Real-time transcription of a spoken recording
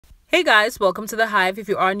Hey guys, welcome to The Hive. If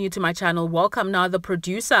you are new to my channel, welcome. Now, the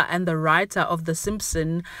producer and the writer of The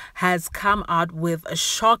Simpsons has come out with a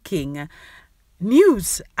shocking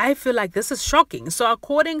news. I feel like this is shocking. So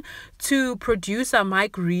according to producer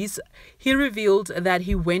Mike Reiss, he revealed that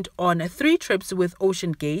he went on 3 trips with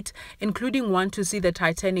Ocean Gate, including one to see the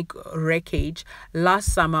Titanic wreckage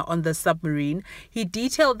last summer on the submarine. He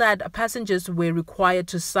detailed that passengers were required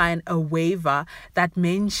to sign a waiver that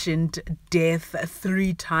mentioned death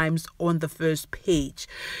 3 times on the first page.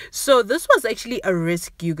 So this was actually a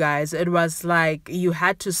risk, you guys. It was like you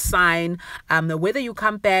had to sign whether you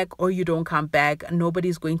come back or you don't come back.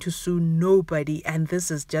 Nobody's going to sue nobody, and this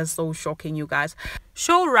is just so shocking, you guys.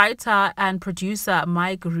 Show writer and producer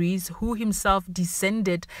Mike Reiss, who himself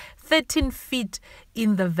descended 13 feet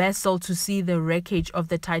in the vessel to see the wreckage of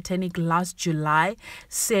the Titanic last July,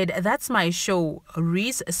 said, "That's my show."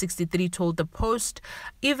 Reiss, 63, told the Post,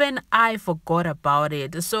 "Even I forgot about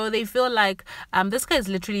it." So they feel like this guy is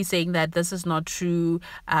literally saying that this is not true.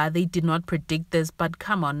 They did not predict this, but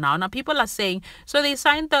come on now. Now people are saying, so they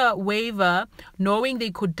signed the waiver knowing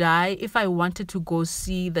they could die. If I wanted to go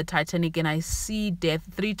see the Titanic and I see death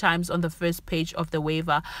 3 times on the first page of the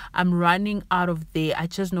waiver, I'm running out of there. I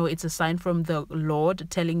just know it's a sign from the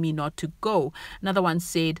Lord telling me not to go. Another one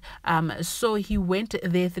said, so he went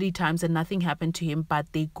there 3 times and nothing happened to him,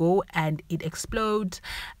 but they go and it explodes.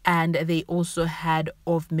 And they also had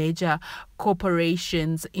of major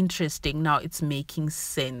corporations. Interesting. Now it's making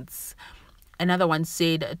sense. Another one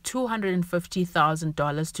said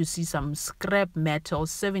 $250,000 to see some scrap metal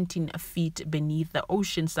 17 feet beneath the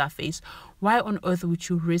ocean surface. Why on earth would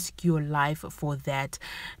you risk your life for that?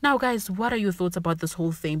 Now, guys, what are your thoughts about this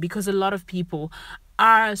whole thing? Because a lot of people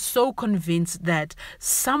are so convinced that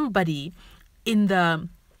somebody in the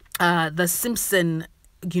Simpson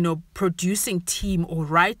producing team or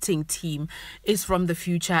writing team is from the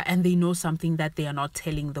future, and they know something that they are not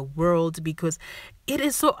telling the world, because it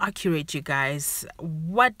is so accurate, you guys.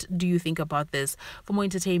 What do you think about this? For more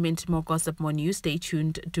entertainment, more gossip, more news, stay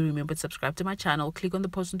tuned. Do remember to subscribe to my channel, click on the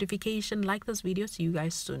post notification, like this video. See you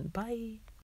guys soon. Bye.